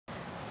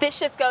This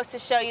just goes to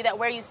show you that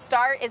where you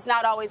start is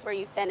not always where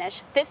you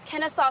finish. This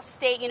Kennesaw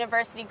State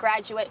University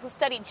graduate who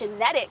studied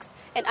genetics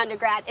in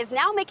undergrad is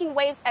now making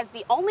waves as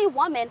the only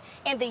woman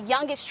and the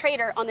youngest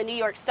trader on the New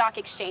York Stock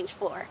Exchange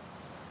floor.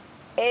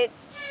 It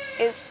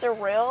is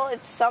surreal.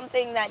 It's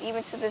something that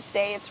even to this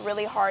day, it's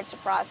really hard to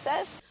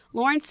process.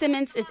 Lauren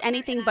Simmons is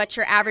anything but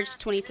your average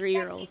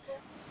 23-year-old.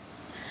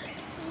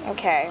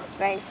 Okay,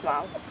 thanks,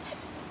 Mom.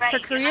 Her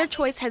career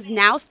choice has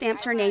now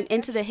stamped her name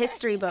into the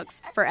history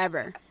books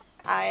forever.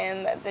 I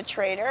am the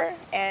trader,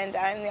 and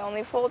I'm the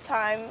only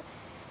full-time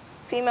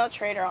female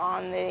trader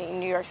on the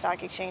New York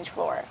Stock Exchange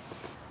floor.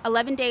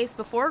 11 days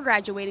before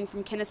graduating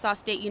from Kennesaw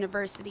State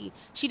University,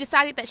 she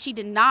decided that she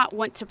did not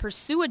want to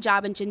pursue a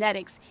job in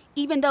genetics,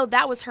 even though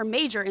that was her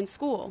major in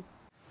school.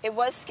 It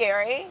was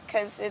scary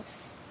because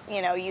it's,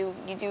 you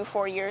do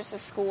 4 years of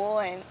school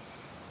and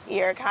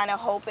you're kind of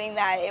hoping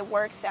that it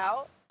works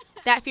out.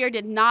 That fear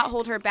did not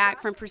hold her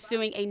back from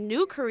pursuing a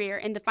new career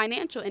in the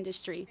financial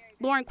industry.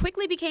 Lauren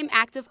quickly became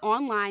active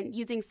online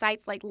using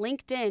sites like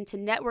LinkedIn to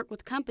network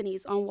with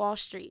companies on Wall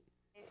Street.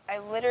 I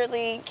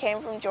literally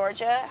came from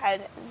Georgia,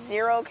 had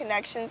zero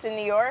connections in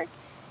New York,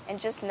 and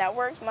just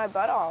networked my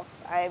butt off.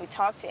 I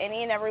talked to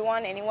anyone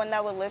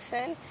that would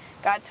listen,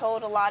 got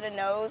told a lot of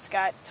no's,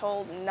 got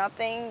told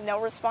nothing,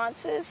 no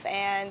responses,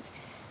 and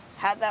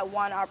had that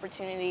one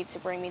opportunity to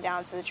bring me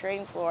down to the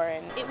trading floor.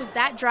 And it was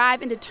that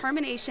drive and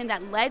determination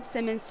that led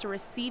Simmons to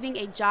receiving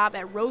a job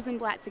at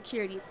Rosenblatt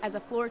Securities as a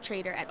floor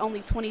trader at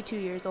only 22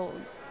 years old.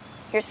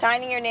 You're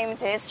signing your name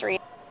into history.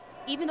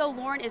 Even though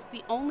Lauren is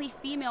the only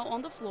female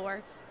on the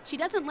floor, she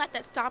doesn't let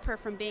that stop her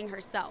from being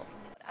herself.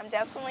 I'm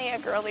definitely a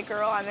girly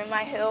girl. I'm in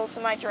my heels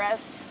and my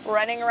dress,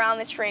 running around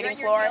the trading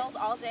floor. You're in your heels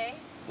all day?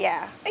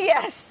 Yeah.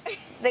 Yes.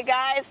 The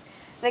guys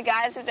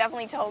have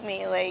definitely told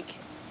me, like,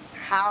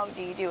 how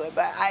do you do it?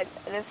 But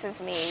this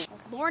is me.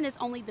 Lauren is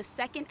only the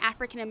second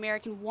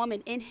African-American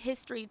woman in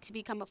history to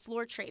become a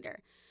floor trader.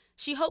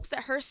 She hopes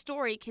that her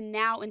story can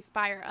now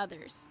inspire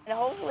others. And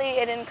hopefully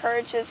it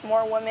encourages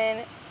more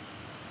women,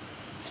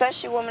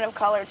 especially women of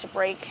color, to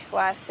break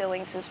glass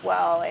ceilings as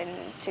well and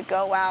to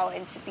go out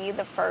and to be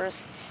the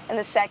first and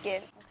the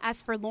second.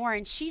 As for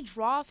Lauren, she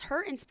draws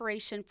her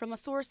inspiration from a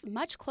source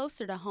much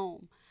closer to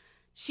home.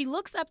 She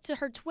looks up to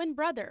her twin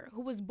brother,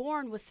 who was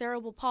born with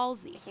cerebral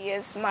palsy. He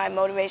is my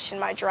motivation,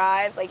 my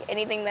drive. Like,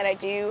 anything that I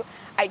do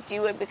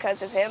it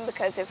because of him,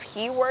 because if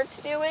he were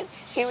to do it,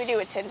 he would do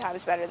it 10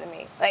 times better than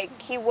me. Like,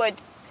 he would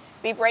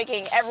be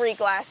breaking every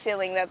glass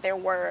ceiling that there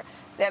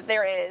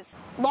is.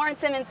 Lauren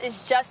Simmons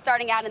is just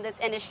starting out in this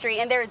industry,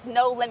 and there is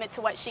no limit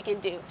to what she can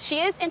do. She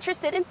is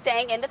interested in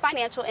staying in the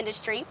financial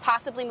industry,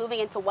 possibly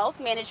moving into wealth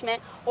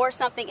management or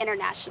something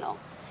international.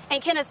 In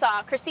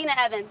Kennesaw, Christina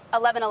Evans,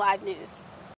 11 Alive News.